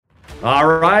All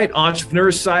right,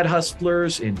 entrepreneurs, side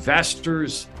hustlers,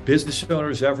 investors, business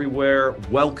owners everywhere.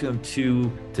 Welcome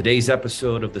to today's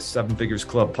episode of the Seven Figures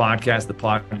Club podcast, the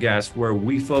podcast where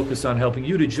we focus on helping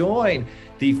you to join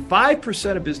the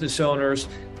 5% of business owners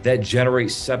that generate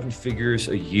seven figures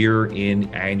a year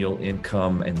in annual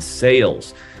income and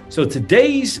sales. So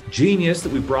today's genius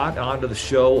that we brought onto the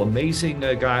show, amazing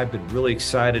guy, I've been really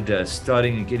excited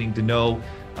studying and getting to know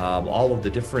all of the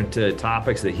different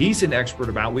topics that he's an expert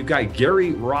about. We've got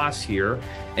Gary Ross here,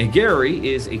 and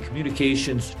Gary is a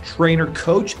communications trainer,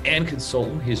 coach, and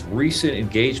consultant. His recent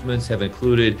engagements have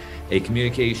included a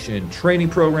communication training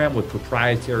program with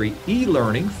proprietary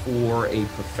e-learning for a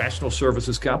professional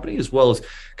services company, as well as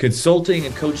consulting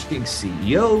and coaching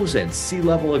CEOs and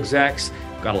C-level execs.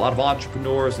 Got a lot of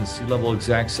entrepreneurs and C-level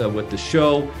execs with the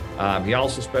show. He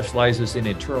also specializes in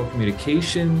internal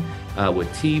communication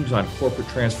with teams on corporate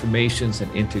transformations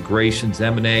and integrations,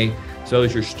 M&A. So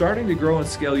as you're starting to grow and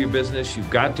scale your business, you've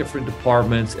got different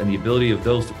departments, and the ability of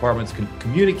those departments can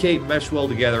communicate, mesh well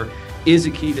together is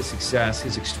a key to success.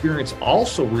 His experience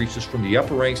also reaches from the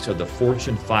upper ranks of the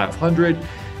Fortune 500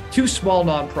 to small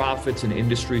nonprofits and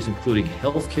industries, including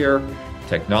healthcare,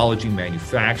 technology,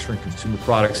 manufacturing, consumer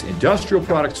products, industrial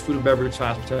products, food and beverage,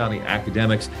 hospitality,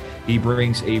 academics. He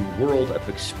brings a world of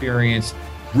experience,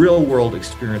 real world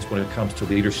experience when it comes to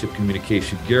leadership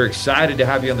communication. Gary, excited to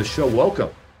have you on the show. Welcome.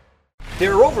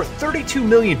 There are over 32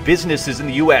 million businesses in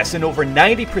the U.S., and over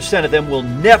 90% of them will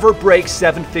never break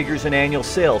seven figures in annual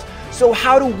sales. So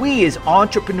how do we as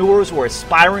entrepreneurs or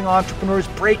aspiring entrepreneurs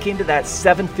break into that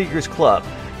seven figures club?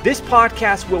 This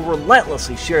podcast will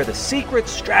relentlessly share the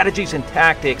secrets, strategies, and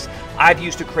tactics I've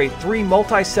used to create 3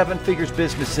 multi-seven figures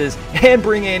businesses and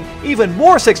bring in even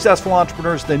more successful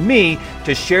entrepreneurs than me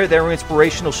to share their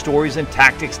inspirational stories and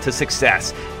tactics to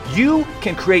success. You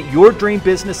can create your dream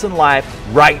business and life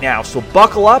right now. So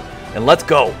buckle up and let's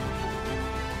go.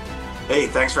 Hey,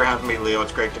 thanks for having me, Leo.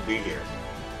 It's great to be here.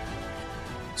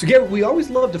 So, Gary, we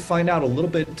always love to find out a little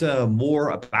bit more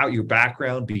about your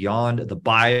background beyond the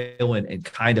bio and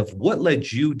kind of what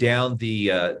led you down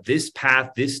the this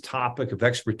path, this topic of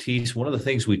expertise. One of the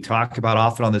things we talk about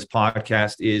often on this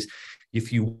podcast is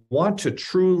if you want to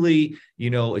truly,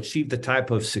 achieve the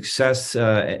type of success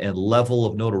and level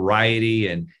of notoriety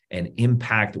and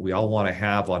impact that we all want to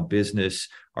have on business,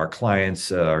 our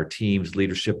clients, our teams,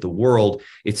 leadership, the world,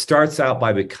 it starts out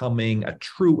by becoming a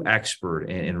true expert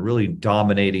and really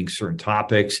dominating certain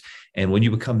topics. And when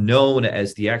you become known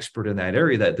as the expert in that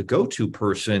area, that the go-to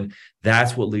person,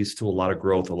 that's what leads to a lot of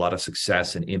growth, a lot of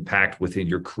success and impact within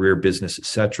your career, business, et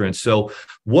cetera. And so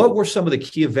what were some of the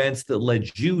key events that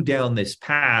led you down this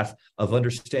path of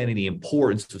understanding the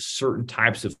importance of certain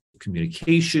types of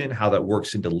communication, how that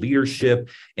works into leadership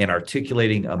and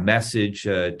articulating a message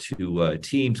to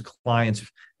teams,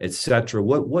 clients, et cetera?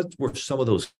 What were some of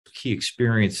those key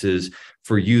experiences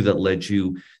for you that led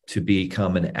you to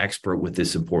become an expert with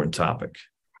this important topic?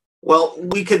 Well,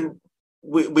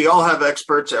 we all have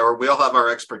experts, or we all have our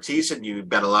expertise, and you've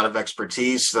got a lot of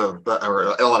expertise, or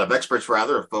a lot of experts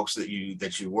rather, of folks that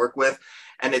you work with.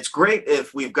 And it's great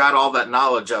if we've got all that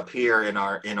knowledge up here in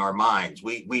our minds.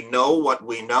 We know what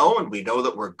we know, and we know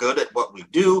that we're good at what we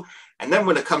do. And then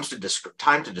when it comes to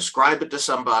time to describe it to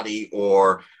somebody,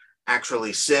 or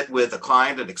actually sit with a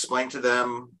client and explain to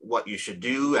them what you should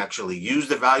do, actually use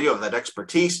the value of that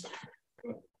expertise,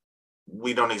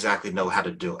 we don't exactly know how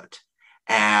to do it.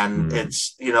 And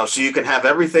it's, so you can have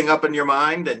everything up in your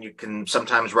mind, and you can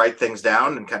sometimes write things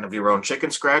down and kind of your own chicken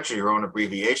scratch or your own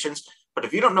abbreviations. But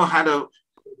if you don't know how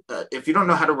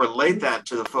to relate that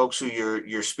to the folks who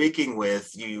you're speaking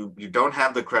with, you don't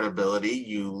have the credibility.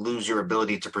 You lose your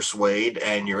ability to persuade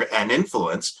and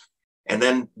influence, and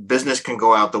then business can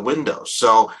go out the window.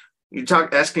 So you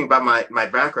asking about my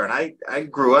background. I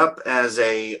grew up as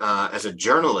a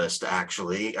journalist,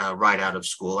 actually, right out of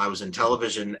school. I was in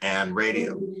television and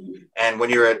radio. And when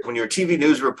you're a TV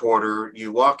news reporter,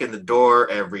 you walk in the door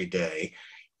every day,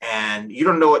 and you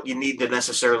don't know what you need to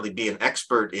necessarily be an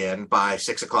expert in by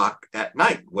 6 o'clock at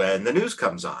night when the news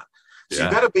comes on. So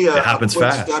you got to be a quick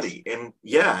fast study. And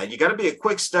you got to be a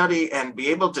quick study and be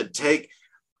able to take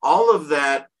all of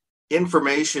that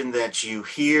information that you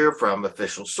hear from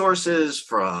official sources,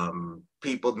 from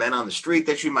men on the street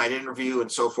that you might interview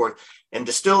and so forth, and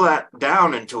distill that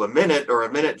down into a minute or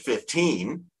a minute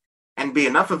 15 and be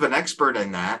enough of an expert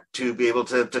in that to be able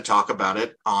to talk about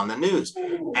it on the news.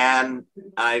 And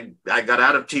I got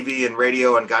out of TV and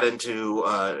radio and got into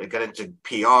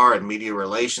PR and media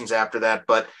relations after that.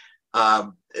 But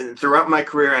throughout my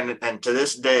career and to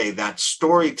this day, that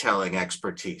storytelling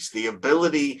expertise, the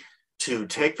ability to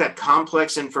take that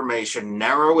complex information,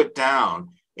 narrow it down,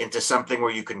 into something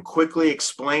where you can quickly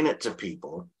explain it to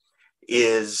people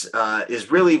is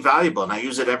really valuable. And I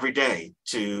use it every day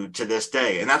to this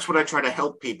day. And that's what I try to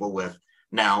help people with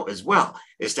now as well,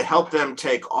 is to help them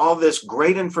take all this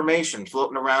great information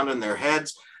floating around in their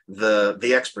heads,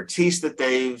 the expertise that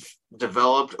they've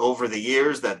developed over the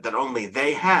years that only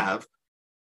they have,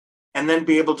 and then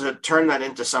be able to turn that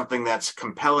into something that's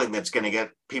compelling, that's going to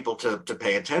get people to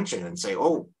pay attention and say,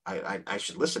 oh, I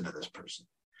should listen to this person.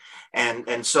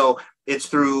 And so it's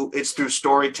through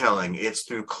storytelling, it's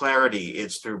through clarity,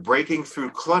 it's through breaking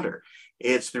through clutter,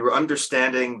 it's through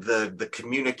understanding the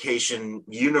communication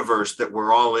universe that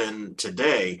we're all in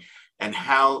today, and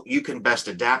how you can best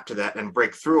adapt to that and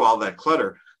break through all that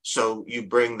clutter. So you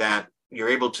bring that, you're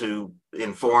able to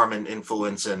inform and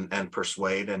influence and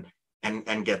persuade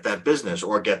and get that business,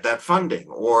 or get that funding,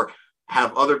 or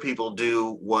have other people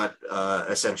do what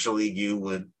essentially you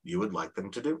would like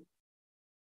them to do.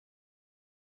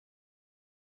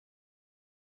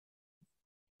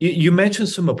 You mentioned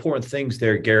some important things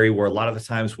there, Gary, where a lot of the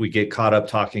times we get caught up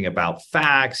talking about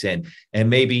facts and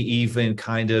maybe even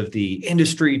kind of the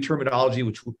industry terminology,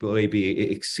 which may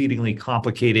be exceedingly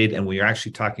complicated. And we are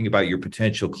actually talking about your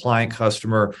potential client,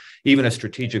 customer, even a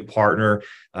strategic partner.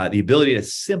 The ability to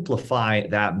simplify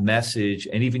that message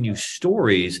and even use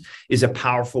stories is a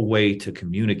powerful way to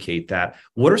communicate that.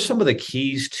 What are some of the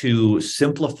keys to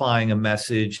simplifying a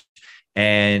message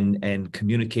and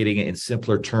communicating it in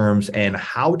simpler terms? And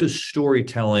how does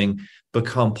storytelling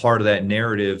become part of that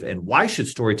narrative? And why should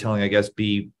storytelling, I guess,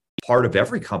 be part of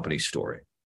every company's story?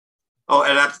 Oh,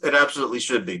 it absolutely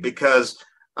should be, because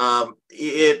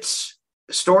it's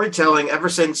storytelling. Ever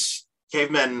since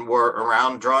cavemen were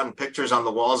around drawing pictures on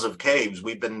the walls of caves,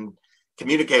 we've been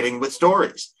communicating with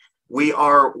stories. We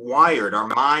are wired, our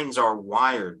minds are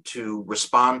wired to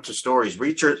respond to stories.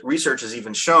 Research has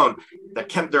even shown that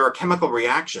there are chemical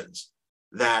reactions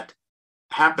that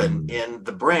happen in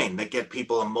the brain that get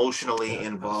people emotionally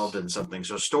involved in something.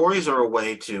 So stories are a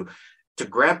way to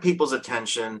grab people's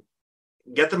attention,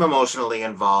 get them emotionally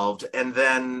involved, and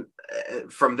then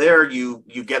from there you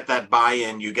get that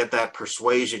buy-in, you get that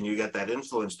persuasion, you get that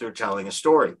influence through telling a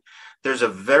story. There's a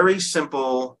very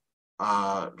simple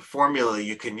formula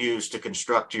you can use to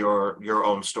construct your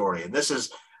own story. And this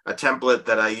is a template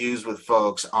that I use with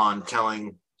folks on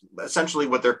telling essentially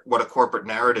what a corporate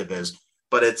narrative is.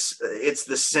 But it's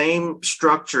the same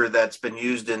structure that's been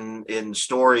used in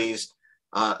stories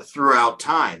throughout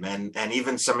time, and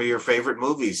even some of your favorite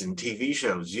movies and TV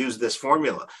shows use this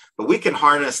formula. But we can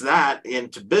harness that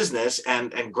into business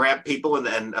and grab people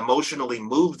and emotionally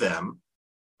move them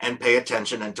and pay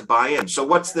attention and to buy in. So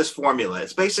what's this formula?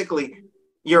 It's basically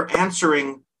you're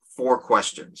answering 4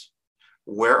 questions.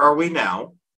 Where are we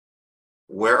now?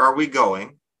 Where are we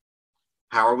going?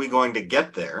 How are we going to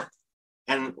get there?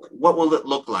 And what will it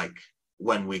look like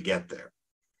when we get there?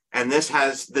 And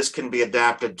this can be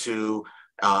adapted to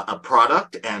a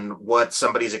product and what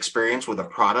somebody's experience with a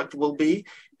product will be.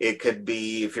 It could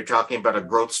be, if you're talking about a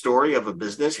growth story of a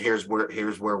business, here's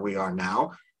where we are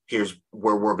now. Here's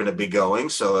where we're going to be going.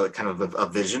 So kind of a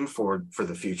vision for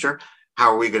the future.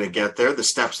 How are we going to get there? The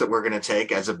steps that we're going to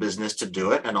take as a business to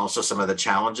do it, and also some of the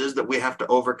challenges that we have to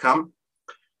overcome.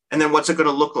 And then what's it going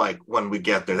to look like when we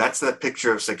get there? That's that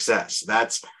picture of success.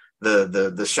 That's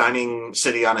the shining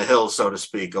city on a hill, so to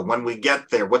speak. And when we get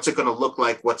there, what's it going to look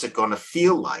like? What's it going to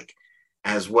feel like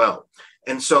as well?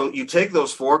 And so you take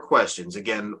those 4 questions.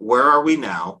 Again, where are we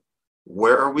now?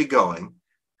 Where are we going?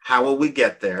 How will we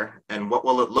get there? And what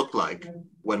will it look like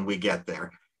when we get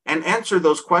there? And answer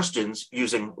those questions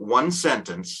using 1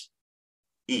 sentence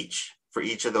each for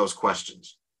each of those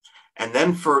questions. And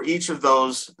then for each of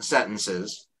those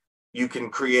sentences, you can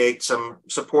create some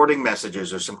supporting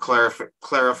messages or some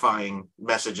clarifying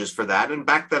messages for that, and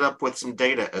back that up with some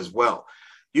data as well.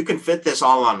 You can fit this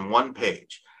all on 1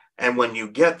 page. And when you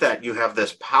get that, you have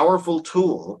this powerful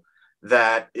tool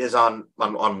that is on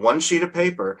 1 sheet of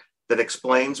paper that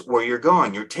explains where you're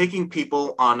going. You're taking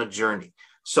people on a journey.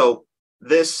 So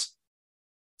this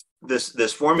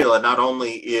formula not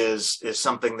only is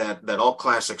something that all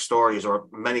classic stories, or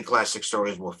many classic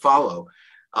stories, will follow,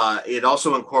 it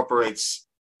also incorporates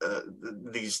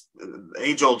these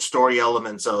age-old story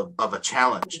elements of a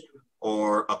challenge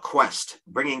or a quest,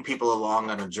 bringing people along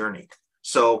on a journey.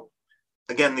 So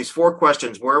again, these 4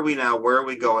 questions: where are we now? Where are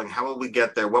we going? How will we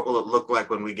get there? What will it look like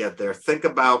when we get there? Think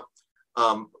about,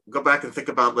 go back and think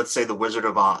about, let's say, The Wizard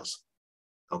of Oz.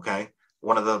 Okay.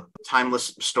 One of the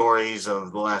timeless stories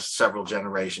of the last several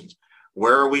generations.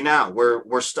 Where are we now?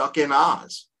 We're stuck in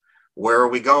Oz. Where are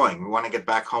we going? We want to get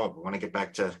back home. We want to get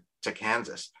back to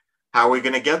Kansas. How are we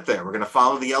going to get there? We're going to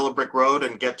follow the yellow brick road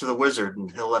and get to the wizard, and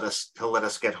he'll let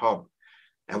us get home.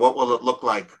 And what will it look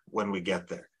like when we get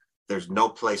there? There's no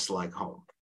place like home.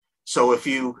 So if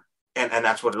you, and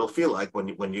that's what it'll feel like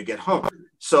when you get home.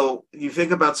 So you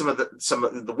think about some of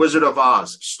the Wizard of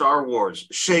Oz, Star Wars,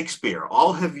 Shakespeare,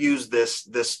 all have used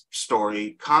this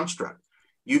story construct.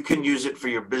 You can use it for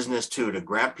your business too, to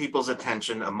grab people's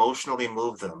attention, emotionally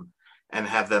move them, and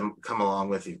have them come along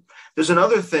with you. There's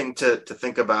another thing to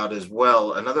think about as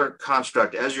well, another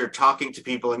construct as you're talking to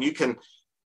people, and you can,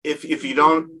 if you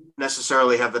don't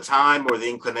necessarily have the time or the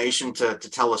inclination to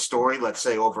tell a story, let's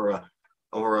say over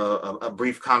a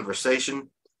brief conversation,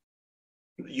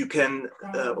 you can,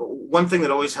 one thing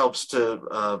that always helps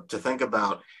to think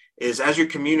about is, as you're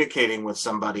communicating with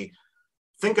somebody,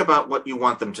 think about what you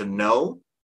want them to know,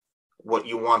 what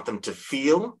you want them to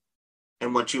feel,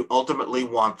 and what you ultimately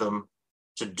want them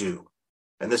to do.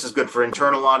 And this is good for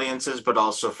internal audiences, but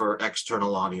also for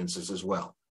external audiences as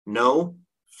well. Know,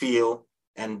 feel,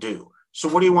 and do. So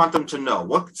what do you want them to know?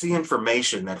 What's the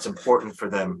information that's important for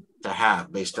them to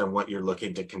have based on what you're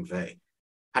looking to convey?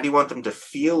 How do you want them to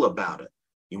feel about it?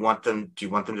 Do you want them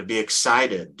to be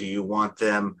excited? Do you want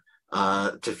them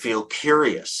to feel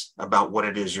curious about what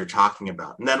it is you're talking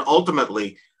about? And then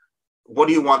ultimately, what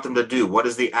do you want them to do? What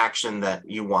is the action that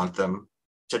you want them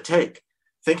to take?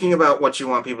 Thinking about what you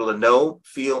want people to know,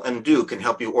 feel, and do can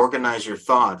help you organize your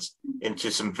thoughts into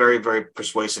some very, very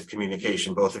persuasive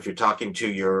communication, both if you're talking to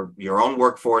your own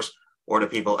workforce or to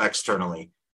people externally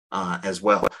as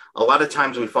well. A lot of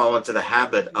times we fall into the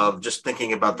habit of just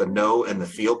thinking about the know and the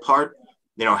feel part.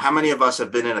 You know, how many of us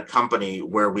have been in a company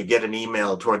where we get an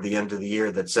email toward the end of the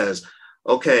year that says,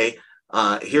 okay,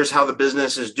 here's how the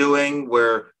business is doing.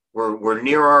 We're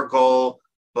near our goal,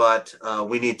 but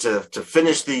we need to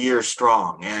finish the year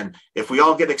strong. And if we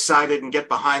all get excited and get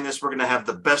behind this, we're going to have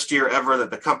the best year ever that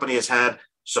the company has had.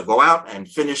 So go out and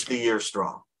finish the year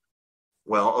strong.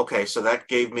 Well, okay, so that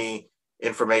gave me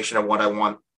information on what I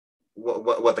want.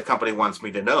 What the company wants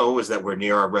me to know is that we're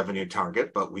near our revenue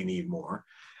target, but we need more.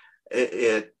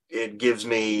 It gives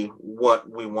me what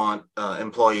we want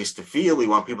employees to feel. We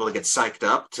want people to get psyched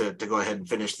up to go ahead and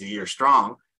finish the year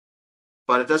strong.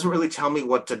 But it doesn't really tell me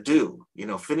what to do. You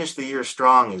know, finish the year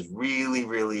strong is really,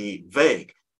 really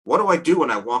vague. What do I do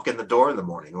when I walk in the door in the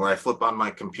morning or I flip on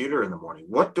my computer in the morning?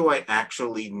 What do I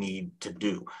actually need to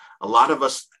do? A lot of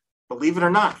us, believe it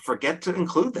or not, forget to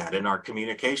include that in our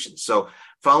communication. So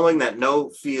following that know,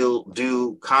 feel,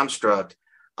 do construct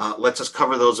lets us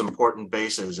cover those important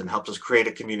bases and helps us create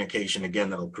a communication,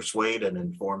 again, that'll persuade and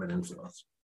inform and influence.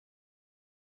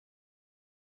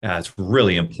 Yeah, it's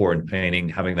really important, painting,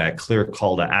 having that clear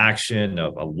call to action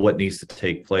of what needs to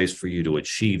take place for you to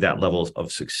achieve that level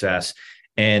of success.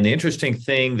 And the interesting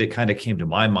thing that kind of came to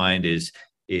my mind is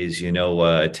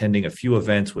attending a few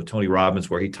events with Tony Robbins,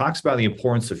 where he talks about the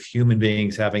importance of human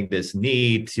beings having this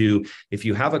need to, if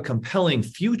you have a compelling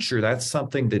future, that's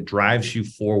something that drives you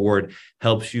forward,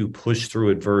 helps you push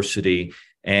through adversity.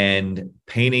 And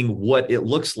painting what it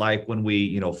looks like when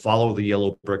we, follow the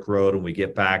yellow brick road and we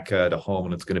get back to home,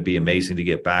 and it's going to be amazing to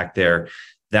get back there.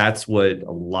 That's what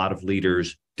a lot of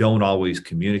leaders don't always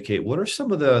communicate. What are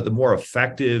some of the more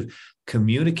effective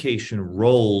communication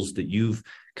roles that you've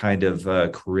kind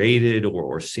of created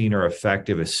or seen are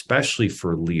effective, especially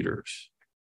for leaders?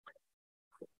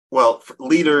 Well, for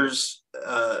leaders,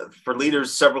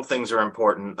 several things are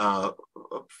important.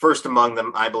 First among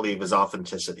them, I believe, is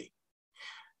authenticity.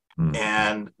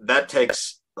 And that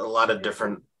takes a lot of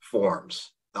different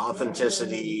forms.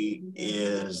 Authenticity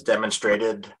is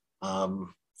demonstrated,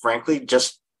 frankly,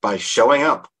 just by showing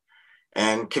up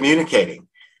and communicating.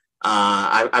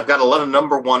 I've got a lot of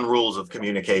number one rules of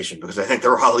communication because I think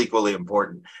they're all equally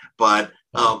important. But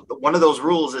one of those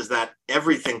rules is that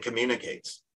everything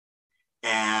communicates.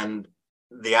 And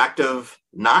the act of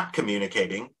not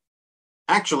communicating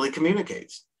actually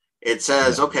communicates. It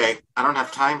says, okay, I don't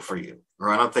have time for you, or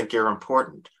I don't think you're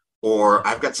important, or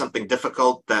I've got something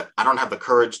difficult that I don't have the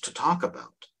courage to talk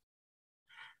about.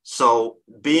 So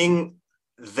being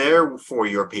there for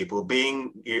your people,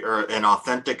 being an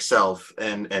authentic self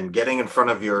and getting in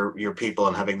front of your people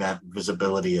and having that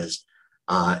visibility is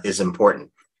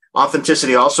important.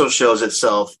 Authenticity also shows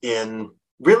itself in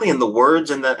the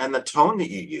words and the tone that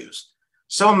you use.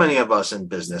 So many of us in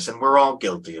business, and we're all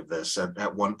guilty of this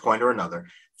at one point or another,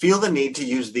 feel the need to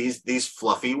use these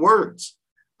fluffy words.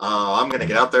 I'm going to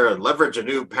get out there and leverage a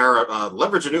new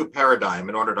paradigm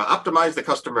in order to optimize the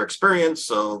customer experience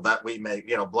so that we may,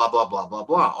 blah, blah, blah, blah,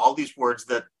 blah. All these words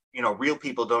that, real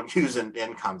people don't use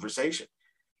in conversation.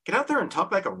 Get out there and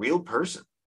talk like a real person,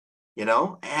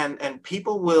 and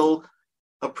people will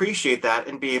appreciate that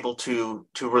and be able to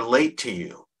relate to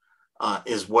you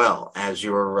as well as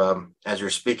you're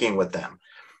speaking with them.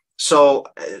 So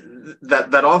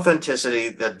that authenticity,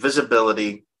 that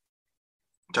visibility,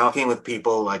 talking with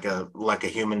people like a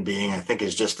human being, I think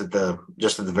is just at the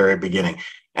very beginning.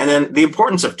 And then the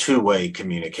importance of two-way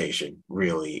communication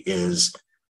really is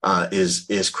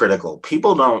critical.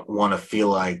 People don't want to feel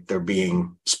like they're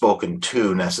being spoken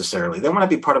to necessarily. They want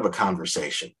to be part of a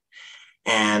conversation.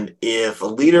 And if a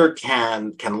leader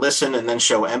can listen and then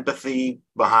show empathy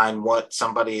behind what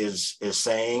somebody is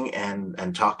saying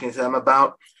and talking to them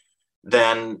about,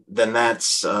 then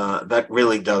that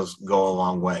really does go a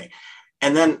long way.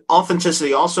 And then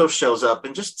authenticity also shows up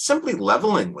in just simply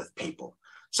leveling with people.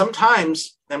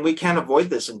 Sometimes, and we can't avoid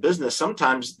this in business,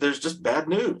 sometimes there's just bad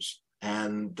news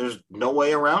and there's no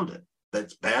way around it.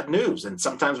 That's bad news. And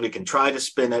sometimes we can try to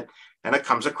spin it and it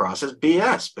comes across as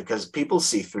BS because people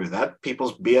see through that.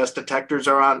 People's BS detectors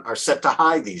are set to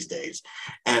high these days,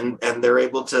 and they're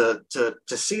able to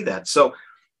see that. So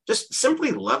just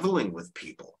simply leveling with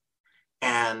people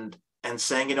and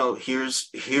saying, here's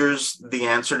the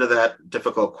answer to that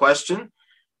difficult question.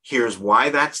 Here's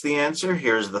why that's the answer.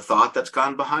 Here's the thought that's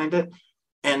gone behind it.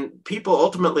 And people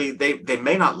ultimately, they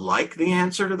may not like the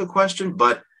answer to the question,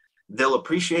 but they'll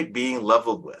appreciate being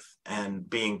leveled with and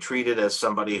being treated as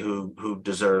somebody who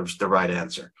deserves the right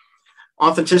answer.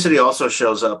 Authenticity also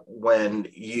shows up when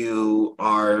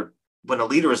a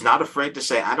leader is not afraid to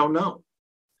say, I don't know,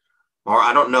 or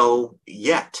I don't know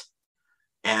yet.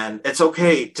 And it's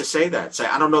okay to say that. Say,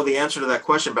 I don't know the answer to that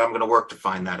question, but I'm going to work to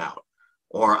find that out.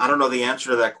 Or I don't know the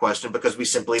answer to that question because we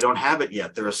simply don't have it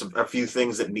yet. There are a few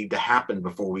things that need to happen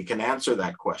before we can answer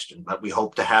that question, but we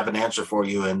hope to have an answer for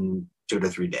you in 2 to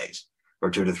 3 days or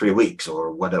 2 to 3 weeks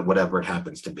or whatever it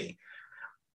happens to be.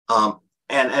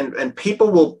 And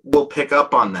people will pick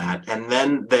up on that. And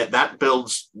then that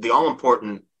builds the all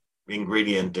important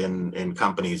ingredient in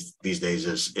companies these days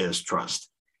is trust.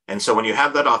 And so when you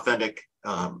have that authentic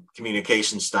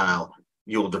communication style,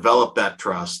 you'll develop that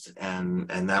trust, and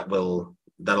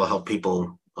that'll help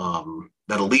people.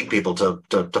 That'll lead people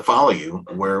to follow you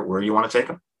where you want to take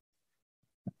them.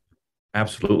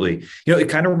 Absolutely. It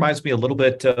kind of reminds me a little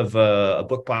bit of a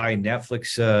book by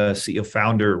Netflix CEO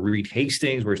founder Reed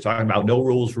Hastings, where he's talking about no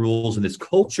rules, and this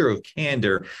culture of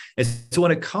candor. And so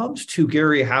when it comes to,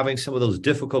 Gary, having some of those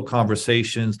difficult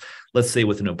conversations, let's say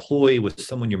with an employee, with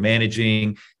someone you're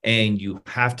managing, and you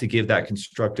have to give that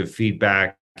constructive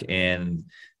feedback, and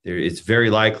it's very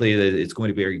likely that it's going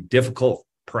to be very difficult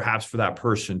perhaps for that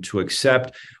person to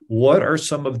accept. What are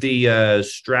some of the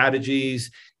strategies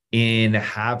in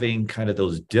having kind of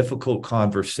those difficult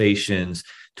conversations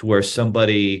to where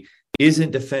somebody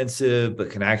isn't defensive, but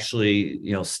can actually,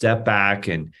 step back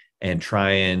and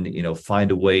try and,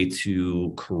 find a way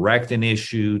to correct an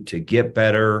issue, to get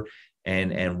better?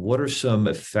 And what are some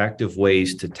effective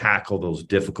ways to tackle those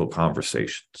difficult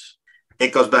conversations?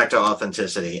 It goes back to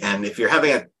authenticity. And if you're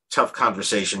having a tough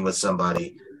conversation with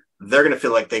somebody, they're going to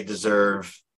feel like they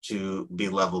deserve to be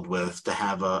leveled with, to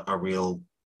have a real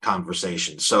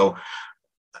conversation. So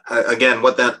again,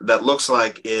 what that looks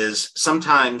like is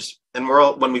sometimes, and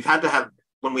when we have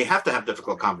to have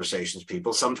difficult conversations,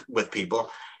 with people,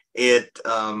 it's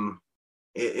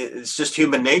just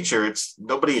human nature.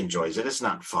 Nobody enjoys it. It's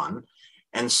not fun.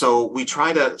 And so we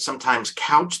try to sometimes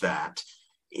couch that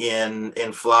in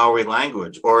flowery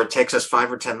language, or it takes us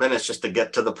 5 or 10 minutes just to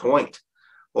get to the point.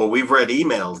 Or we've read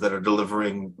emails that are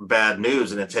delivering bad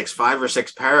news, and it takes 5 or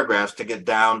 6 paragraphs to get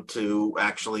down to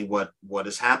actually what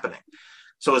is happening.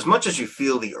 So as much as you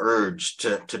feel the urge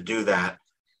to do that,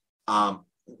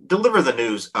 deliver the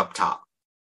news up top,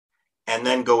 and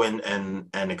then go in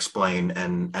and explain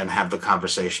and have the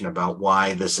conversation about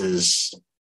why this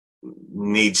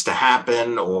needs to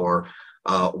happen, or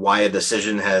why a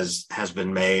decision has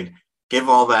been made. Give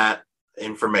all that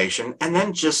information and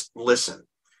then just listen.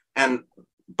 And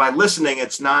by listening,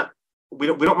 it's not, we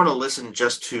don't want to listen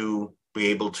just to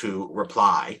be able to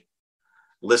reply.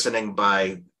 Listening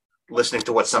by listening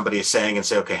to what somebody is saying and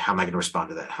say, okay, how am I going to respond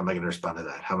to that? How am I going to respond to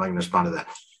that? How am I going to respond to that?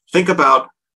 Think about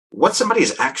what somebody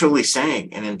is actually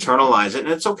saying and internalize it.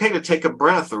 And it's okay to take a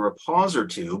breath or a pause or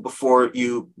two before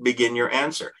you begin your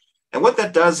answer. And what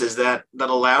that does is that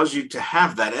allows you to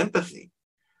have that empathy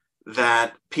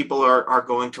that people are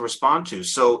going to respond to.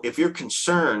 So if you're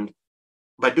concerned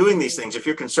by doing these things, if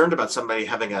you're concerned about somebody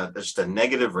having just a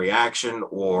negative reaction,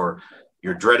 or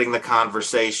you're dreading the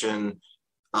conversation,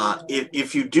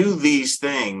 if you do these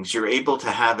things, you're able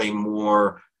to have a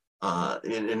more,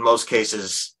 in most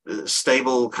cases,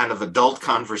 stable kind of adult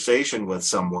conversation with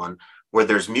someone, where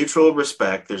there's mutual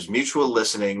respect, there's mutual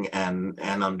listening and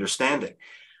understanding.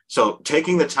 So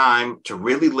taking the time to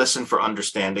really listen for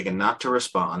understanding and not to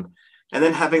respond, and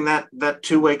then having that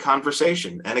two-way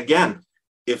conversation. And again,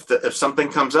 if something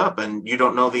comes up and you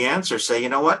don't know the answer, say, you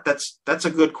know what, that's a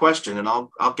good question, and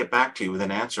I'll get back to you with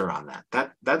an answer on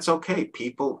that. That's okay.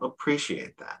 People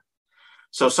appreciate that.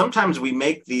 So sometimes we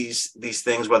make these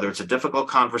things, whether it's a difficult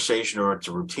conversation or it's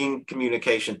a routine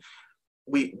communication,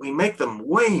 we make them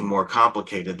way more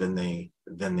complicated than they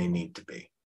need to be.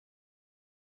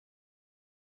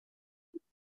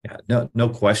 Yeah, no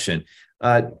question.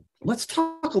 Let's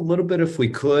talk a little bit, if we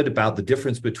could, about the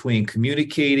difference between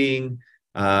communicating,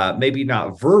 maybe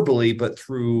not verbally, but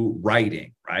through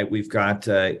writing, right? We've got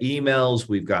emails,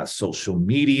 we've got social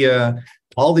media,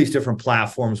 all these different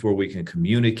platforms where we can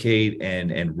communicate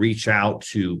and reach out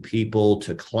to people,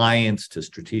 to clients, to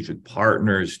strategic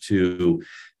partners, to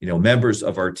members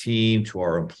of our team, to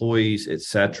our employees, et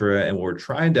cetera. And we're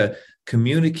trying to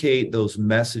communicate those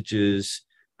messages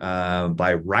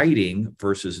by writing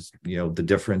versus the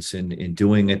difference in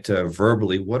doing it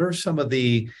verbally. What are some of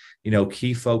the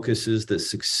key focuses that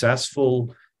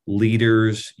successful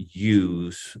leaders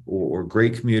use or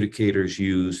great communicators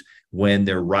use when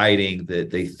they're writing, that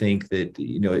they think that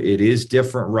it is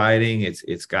different writing,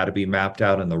 it's got to be mapped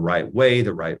out in the right way,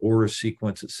 the right order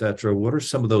sequence, et cetera? What are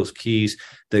some of those keys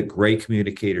that great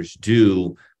communicators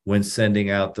do when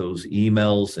sending out those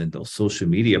emails and those social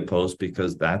media posts,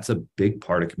 because that's a big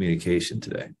part of communication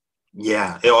today?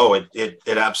 Yeah.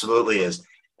 It absolutely is.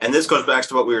 And this goes back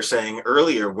to what we were saying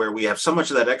earlier, where we have so much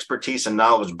of that expertise and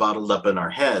knowledge bottled up in our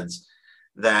heads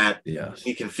that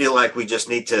we can feel like we just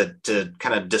need to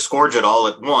kind of disgorge it all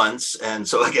at once. And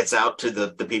so it gets out to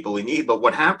the people we need. But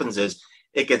what happens is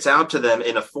it gets out to them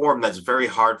in a form that's very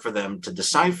hard for them to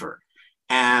decipher.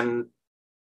 And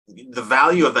the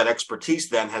value of that expertise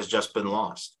then has just been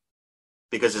lost,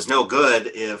 because it's no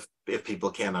good if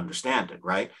people can't understand it,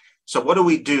 right? So what do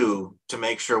we do to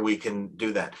make sure we can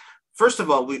do that? First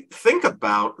of all, we think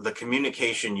about the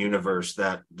communication universe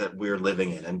that we're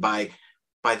living in. And by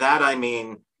that, I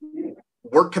mean,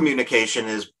 work communication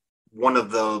is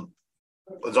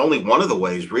only one of the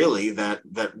ways really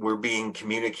that we're being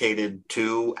communicated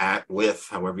to, with,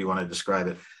 however you want to describe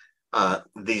it,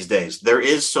 these days. There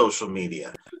is social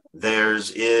media.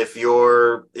 If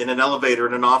you're in an elevator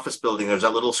in an office building, there's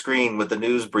that little screen with the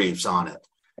news briefs on it.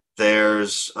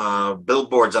 There's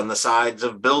billboards on the sides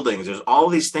of buildings. There's all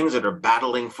these things that are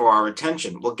battling for our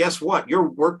attention. Well, guess what? Your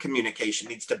work communication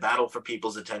needs to battle for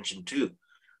people's attention too,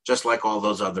 just like all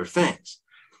those other things.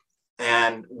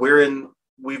 And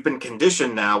we've been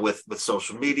conditioned now with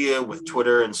social media, with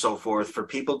Twitter and so forth, for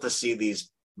people to see these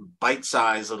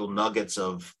bite-sized little nuggets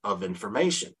of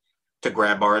information to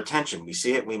grab our attention. We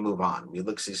see it, we move on. We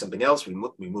see something else, we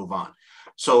move on.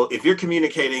 So if you're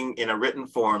communicating in a written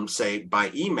form, say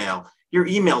by email, your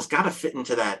email's got to fit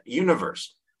into that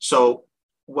universe. So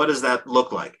what does that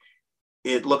look like?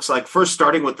 It looks like, first,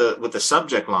 starting with the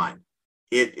subject line.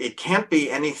 It can't be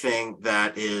anything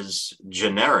that is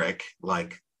generic,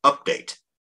 like update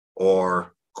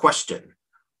or question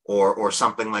or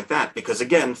something like that. Because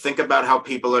again, think about how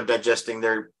people are digesting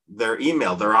their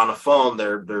email. They're on a phone,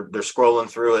 they're scrolling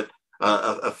through it,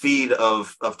 a feed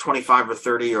of 25 or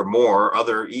 30 or more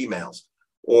other emails,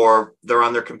 or they're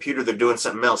on their computer, they're doing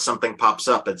something else, something pops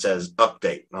up, it says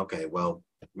update. Okay, well,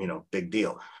 big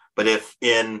deal. But if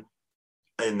in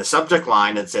the subject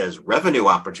line it says revenue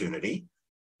opportunity,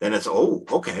 then it's,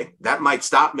 okay, that might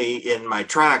stop me in my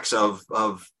tracks of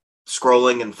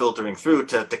scrolling and filtering through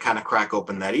to kind of crack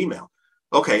open that email.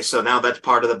 Okay, so now that's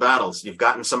part of the battles. You've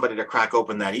gotten somebody to crack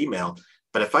open that email.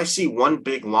 But if I see one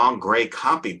big, long, gray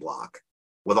copy block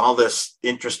with all this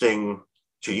interesting,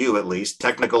 to you at least,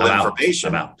 technical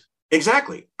information. I'm out.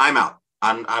 Exactly. I'm out.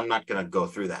 I'm not going to go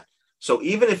through that. So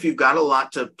even if you've got a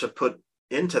lot to put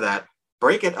into that,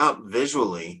 break it up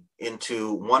visually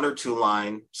into 1 or 2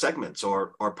 line segments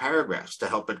or paragraphs to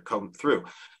help it come through.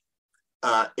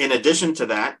 In addition to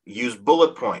that, use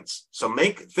bullet points. So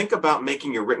think about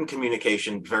making your written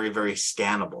communication very, very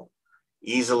scannable,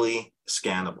 easily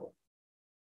scannable.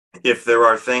 If there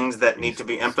are things that need to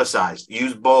be emphasized,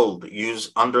 use bold,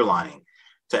 use underlining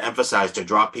to emphasize, to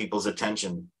draw people's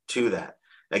attention to that.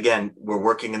 Again, we're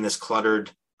working in this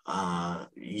cluttered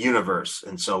universe.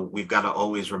 And so we've got to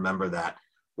always remember that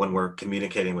when we're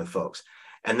communicating with folks.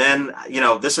 And then,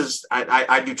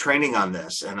 I do training on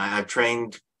this, and I've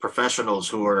trained professionals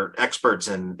who are experts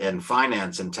in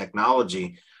finance and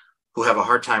technology who have a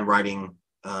hard time writing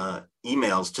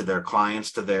emails to their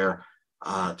clients, to their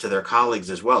colleagues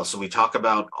as well. So we talk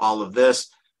about all of this.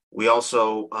 We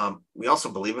also,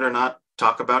 believe it or not,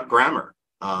 talk about grammar.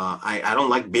 I don't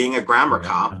like being a grammar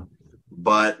cop,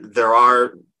 but there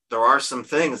are some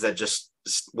things that just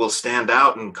will stand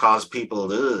out and cause people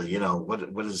to,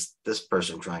 what is this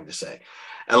person trying to say?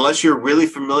 Unless you're really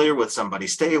familiar with somebody,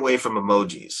 stay away from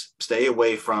emojis, stay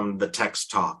away from the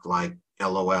text talk like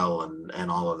LOL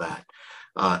and all of that.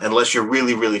 Unless you're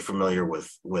really, really familiar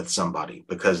with somebody,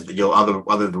 because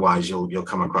otherwise you'll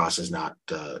come across as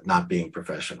not being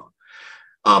professional.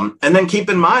 And then keep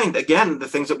in mind, again, the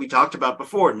things that we talked about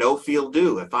before: know, feel,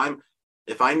 do.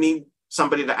 If I need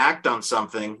somebody to act on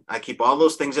something, I keep all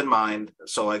those things in mind.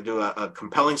 So I do a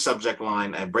compelling subject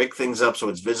line. I break things up so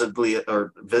it's visibly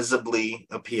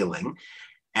appealing.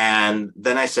 And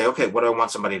then I say, okay, what do I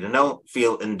want somebody to know,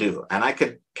 feel, and do? And I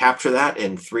could capture that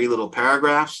in 3 little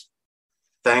paragraphs.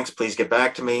 Thanks, please get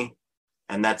back to me.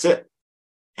 And that's it.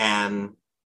 And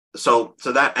so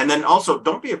that, and then also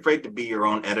don't be afraid to be your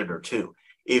own editor too.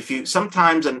 If you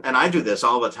sometimes, and I do this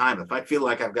all the time, if I feel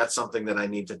like I've got something that I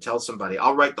need to tell somebody,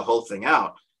 I'll write the whole thing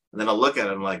out, and then I'll look at it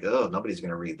and I'm like, oh, nobody's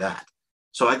going to read that.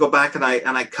 So I go back and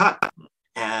I cut.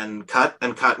 And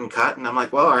I'm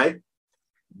like, well, all right,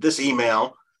 this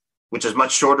email, which is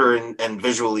much shorter and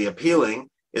visually appealing,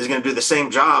 is going to do the same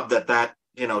job that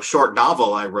short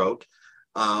novel I wrote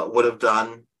would have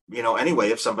done, anyway,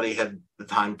 if somebody had the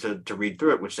time to read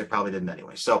through it, which they probably didn't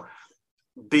anyway. So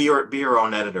be your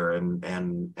own editor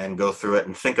and go through it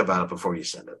and think about it before you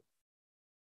send it.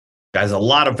 Guys, a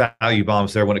lot of value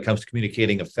bombs there when it comes to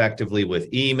communicating effectively with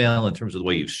email, in terms of the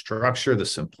way you structure, the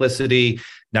simplicity,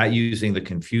 not using the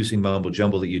confusing mumbo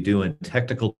jumbo that you do in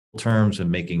technical terms,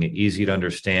 and making it easy to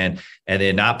understand, and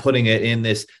then not putting it in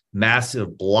this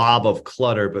massive blob of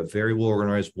clutter, but very well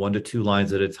organized, 1 to 2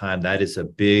 lines at a time. That is a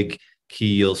big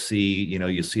key. You'll see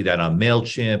that on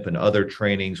MailChimp and other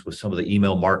trainings with some of the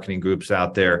email marketing groups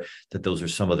out there, that those are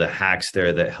some of the hacks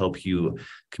there that help you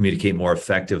communicate more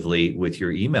effectively with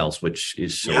your emails, which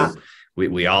is so. Yeah.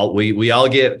 We all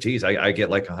get, I get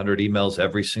like 100 emails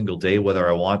every single day, whether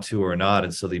I want to or not.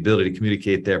 And so the ability to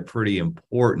communicate there, pretty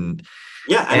important.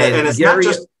 Yeah. And it's Gary,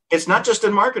 not just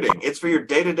in marketing, it's for your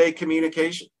day-to-day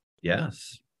communication.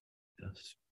 Yes.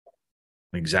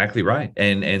 Exactly right.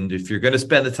 And if you're going to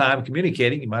spend the time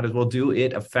communicating, you might as well do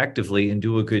it effectively and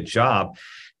do a good job.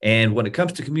 And when it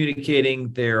comes to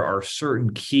communicating, there are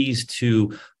certain keys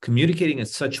to communicating in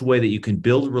such a way that you can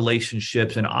build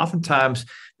relationships. And oftentimes,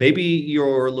 maybe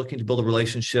you're looking to build a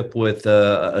relationship with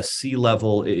a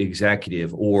C-level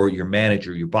executive or your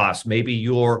manager, your boss. Maybe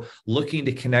you're looking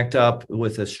to connect up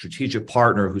with a strategic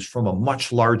partner who's from a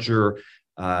much larger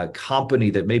company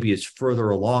that maybe is further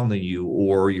along than you,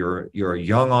 or you're a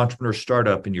young entrepreneur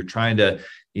startup and you're trying to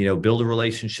build a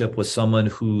relationship with someone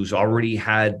who's already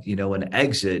had an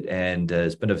exit and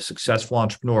has been a successful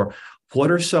entrepreneur. What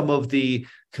are some of the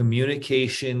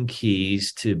communication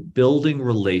keys to building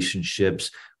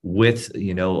relationships with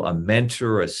a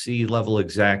mentor, a C-level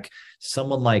exec,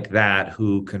 someone like that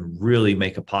who can really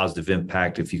make a positive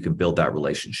impact if you can build that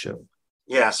relationship?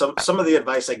 Yeah, some of the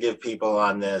advice I give people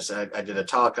on this, I did a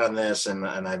talk on this, and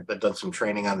I've done some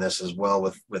training on this as well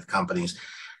with companies.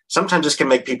 Sometimes this can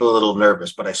make people a little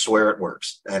nervous, but I swear it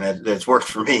works, and it's worked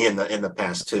for me in the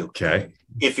past too. Okay.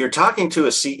 If you're talking to a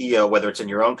CEO, whether it's in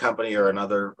your own company or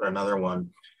another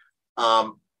one,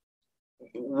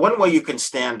 one way you can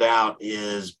stand out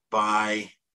is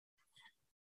by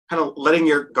kind of letting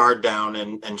your guard down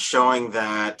and showing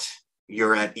that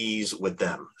you're at ease with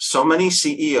them. So many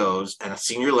CEOs and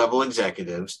senior level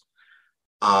executives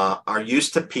are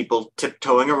used to people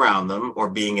tiptoeing around them or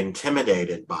being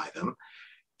intimidated by them.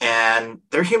 And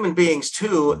they're human beings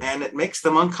too, and it makes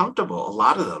them uncomfortable. A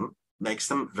lot of them makes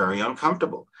them very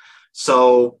uncomfortable.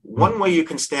 So one way you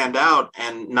can stand out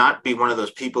and not be one of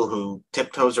those people who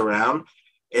tiptoes around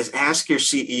is ask your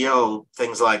CEO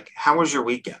things like, how was your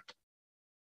weekend?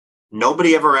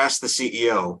 Nobody ever asks the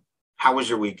CEO, how was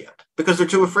your weekend? Because they're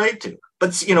too afraid to.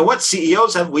 But you know what?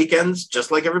 CEOs have weekends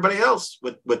just like everybody else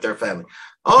with their family.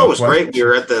 Oh, it was great. We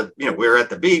were at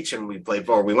the beach and we played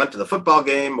ball. We went to the football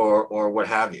game or what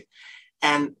have you.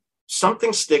 And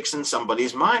something sticks in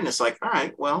somebody's mind. It's like, all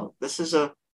right, well, this is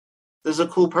a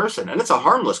cool person. And it's a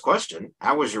harmless question.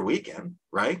 How was your weekend?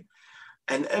 Right.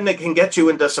 And it can get you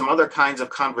into some other kinds of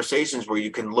conversations where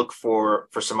you can look for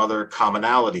some other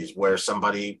commonalities where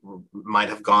somebody might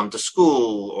have gone to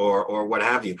school or what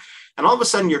have you. And all of a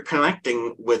sudden you're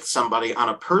connecting with somebody on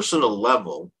a personal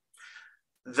level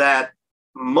that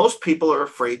most people are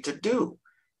afraid to do.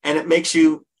 And it makes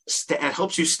you, it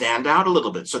helps you stand out a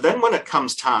little bit. So then when it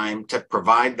comes time to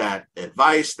provide that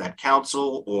advice, that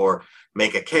counsel, or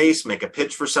make a case, make a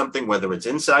pitch for something, whether it's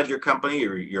inside your company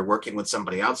or you're working with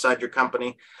somebody outside your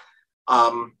company,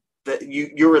 that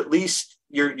you're at least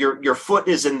your foot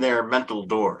is in their mental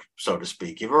door, so to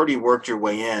speak. You've already worked your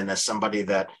way in as somebody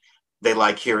that they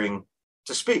like hearing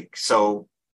to speak. So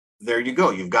there you go.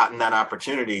 You've gotten that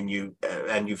opportunity, and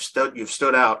you've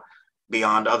stood out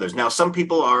beyond others. Now, some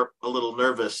people are a little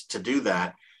nervous to do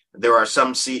that. There are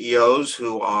some CEOs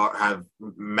who have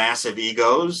massive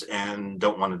egos and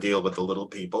don't want to deal with the little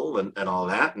people and all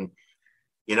that. And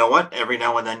you know what? Every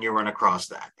now and then you run across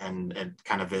that, and it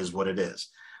kind of is what it is.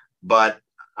 But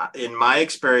in my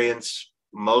experience,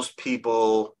 most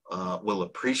people will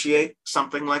appreciate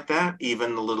something like that,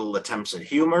 even the little attempts at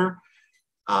humor.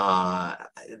 There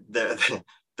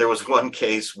was one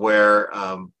case where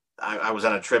I was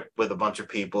on a trip with a bunch of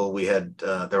people. We had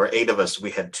there were 8 of us.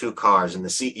 We had 2 cars, and the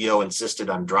CEO insisted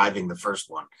on driving the first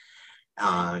one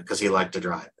because he liked to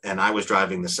drive, and I was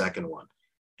driving the second one,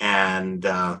 and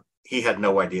he had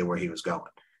no idea where he was going.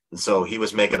 And so he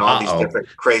was making all these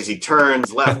different crazy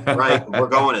turns, left, right, and we're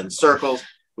going in circles.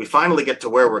 We finally get to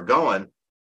where we're going,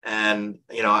 and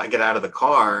I get out of the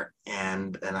car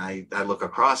and I look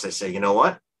across. I say, you know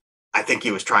what? I think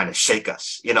he was trying to shake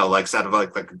us, like sort of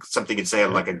like something you'd say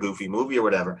in like a goofy movie or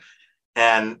whatever.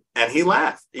 And he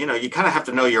laughed. You kind of have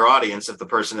to know your audience if the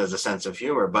person has a sense of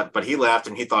humor, but he laughed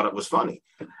and he thought it was funny.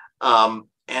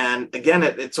 And again,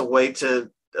 it's a way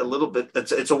to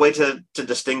it's a way to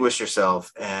distinguish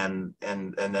yourself and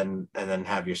then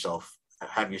have yourself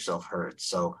heard.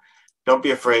 So don't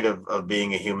be afraid of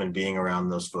being a human being around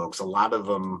those folks.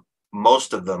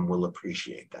 Most of them will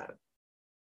appreciate that.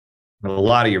 A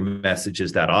lot of your message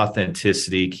is that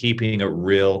authenticity, keeping it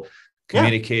real,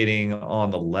 communicating on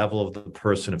the level of the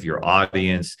person, of your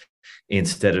audience,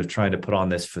 instead of trying to put on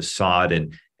this facade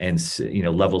and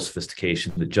level of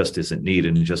sophistication that just isn't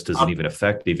needed and just isn't even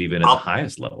effective, even at the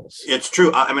highest levels. It's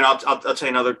true. I mean, I'll tell you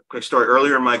another quick story.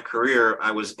 Earlier in my career,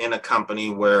 I was in a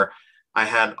company where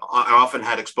I often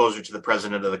had exposure to the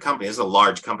president of the company. It's a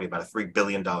large company, about a $3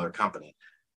 billion company.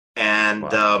 And,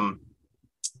 wow.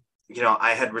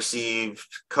 I had received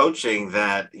coaching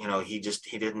that, he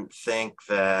didn't think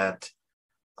that,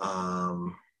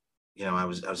 I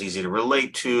was easy to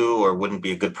relate to or wouldn't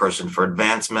be a good person for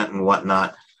advancement and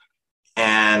whatnot.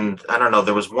 And I don't know,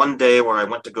 there was one day where I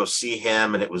went to go see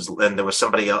him, and there was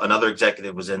another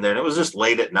executive was in there, and it was just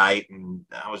late at night, and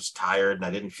I was tired and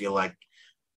I didn't feel like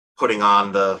putting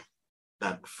on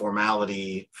that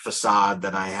formality facade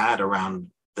that I had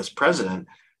around this president,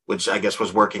 which I guess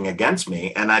was working against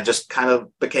me. And I just kind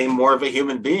of became more of a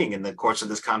human being in the course of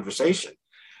this conversation.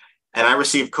 And I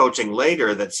received coaching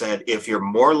later that said, if you're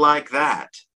more like that,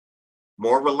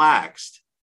 more relaxed,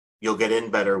 you'll get in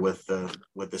better with the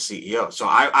CEO. So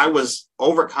I was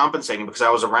overcompensating because I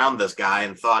was around this guy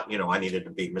and thought, I needed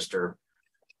to be Mr.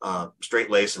 Straight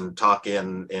Lace and talk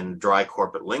in dry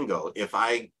corporate lingo. If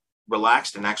I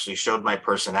relaxed and actually showed my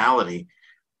personality,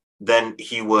 then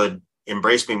he would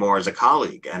embrace me more as a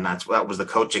colleague. And that was the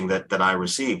coaching that I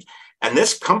received. And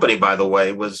this company, by the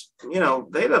way, was,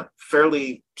 they had a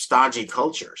fairly stodgy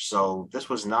culture. So this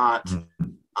was not,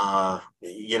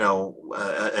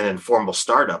 an informal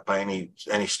startup by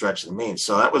any stretch of the means.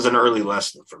 So that was an early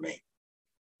lesson for me.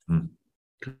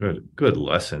 Good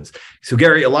lessons. So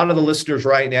Gary, a lot of the listeners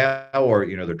right now are,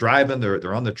 they're driving,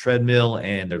 they're on the treadmill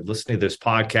and they're listening to this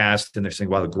podcast and they're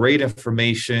saying, wow, great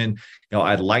information.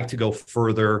 I'd like to go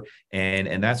further.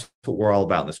 And that's what we're all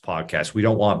about in this podcast. We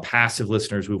don't want passive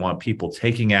listeners. We want people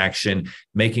taking action,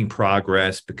 making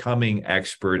progress, becoming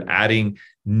expert, adding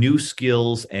new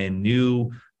skills and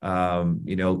new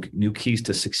keys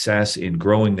to success in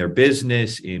growing their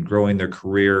business, in growing their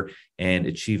career, and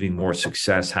achieving more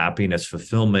success, happiness,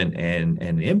 fulfillment, and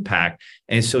impact.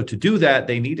 And so to do that,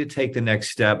 they need to take the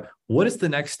next step. What is the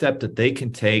next step that they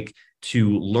can take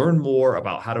to learn more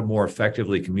about how to more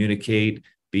effectively communicate,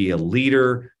 be a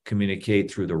leader,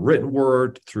 communicate through the written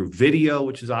word, through video,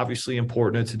 which is obviously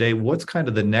important today? What's kind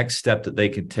of the next step that they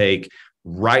can take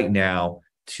right now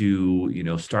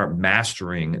to, start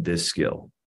mastering this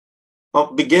skill?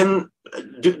 Well,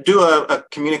 do a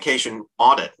communication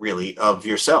audit, really, of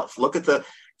yourself. Look at the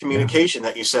communication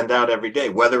that you send out every day,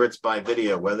 whether it's by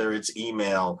video, whether it's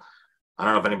email. I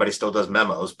don't know if anybody still does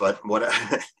memos, but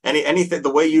anything,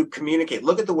 the way you communicate.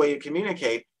 Look at the way you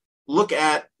communicate. Look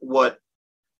at what,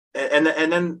 and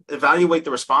then evaluate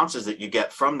the responses that you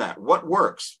get from that. What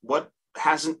works? What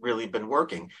hasn't really been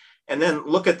working? And then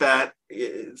look at that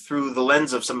through the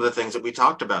lens of some of the things that we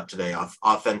talked about today: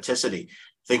 authenticity.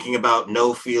 Thinking about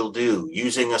no, feel, do,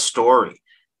 using a story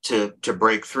to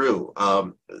break through,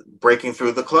 breaking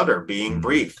through the clutter, being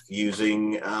brief,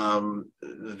 using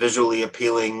visually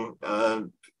appealing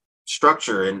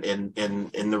structure in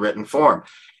the written form.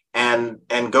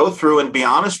 and go through and be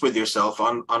honest with yourself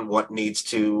on what needs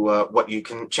to what you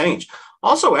can change.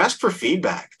 Also, ask for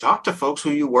feedback. Talk to folks who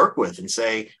you work with and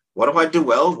say, what do I do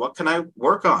well? What can I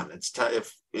work on?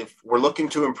 If we're looking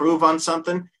to improve on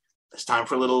something, it's time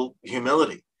for a little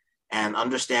humility and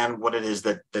understand what it is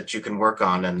that you can work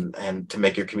on and to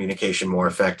make your communication more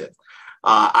effective.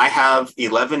 I have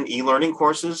 11 e-learning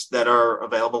courses that are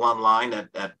available online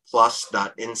at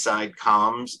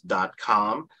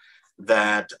plus.insidecoms.com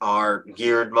that are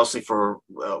geared mostly for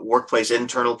workplace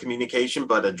internal communication,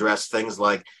 but address things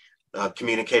like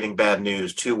communicating bad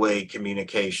news, two-way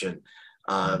communication,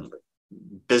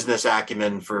 business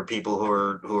acumen for people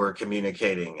who are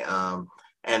communicating,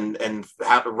 and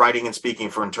writing and speaking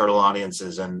for internal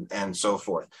audiences and so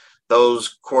forth.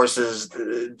 Those courses,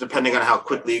 depending on how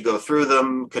quickly you go through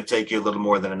them, could take you a little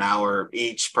more than an hour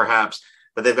each, perhaps.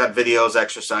 But they've got videos,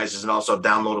 exercises, and also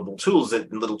downloadable tools and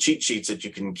little cheat sheets that you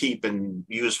can keep and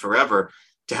use forever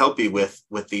to help you with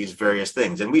these various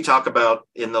things. And we talk about,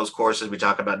 in those courses, we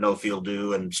talk about know, feel,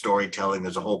 do, and storytelling.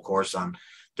 There's a whole course on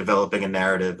developing a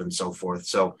narrative and so forth.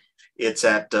 So it's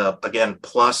at, again,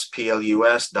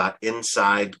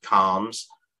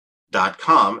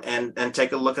 plus.insidecoms.com and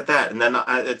take a look at that. And then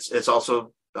it's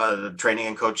also the training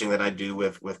and coaching that I do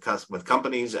with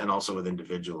companies and also with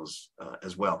individuals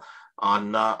as well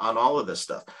on all of this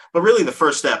stuff. But really the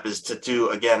first step is to do,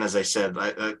 again, as I said,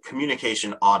 a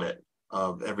communication audit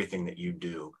of everything that you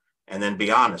do, and then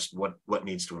be honest what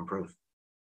needs to improve.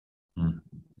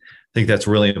 I think that's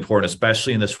really important,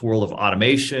 especially in this world of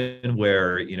automation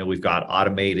where, we've got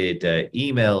automated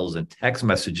emails and text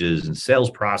messages and sales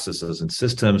processes and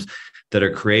systems that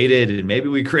are created. And maybe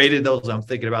we created those. I'm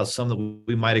thinking about some that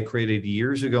we might have created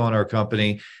years ago in our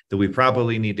company that we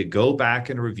probably need to go back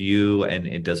and review.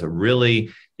 And does it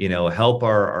really, help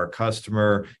our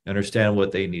customer understand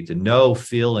what they need to know,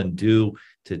 feel, and do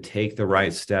to take the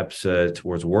right steps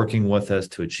towards working with us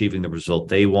to achieving the result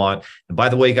they want. And by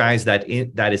the way, guys, that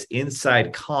is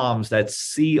Inside Comms.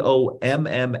 That's COMMS.com.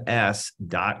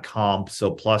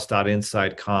 So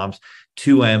plus.insidecoms,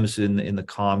 2 M's in the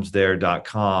comms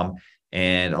there.com.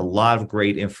 And a lot of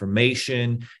great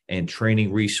information and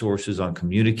training resources on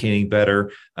communicating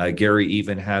better. Gary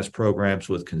even has programs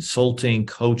with consulting,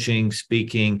 coaching,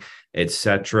 speaking,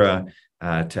 etc.,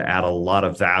 to add a lot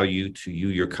of value to you,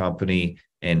 your company,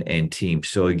 and team.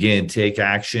 So again, take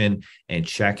action and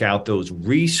check out those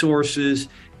resources.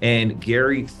 And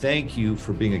Gary, thank you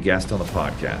for being a guest on the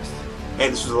podcast. Hey,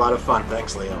 this was a lot of fun.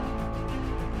 Thanks, Leo.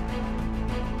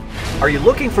 Are you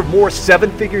looking for more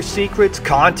seven-figure secrets,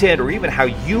 content, or even how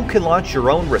you can launch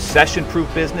your own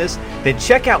recession-proof business? Then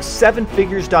check out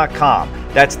sevenfigures.com.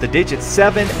 That's the digit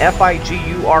 7,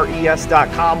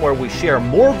 FIGURES.com, where we share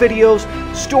more videos,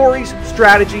 stories,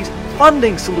 strategies,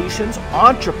 funding solutions,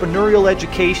 entrepreneurial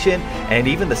education, and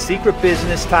even the secret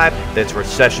business type that's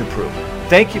recession-proof.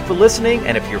 Thank you for listening,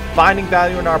 and if you're finding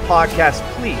value in our podcast,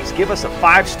 please give us a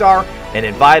 5-star and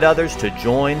invite others to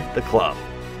join the club.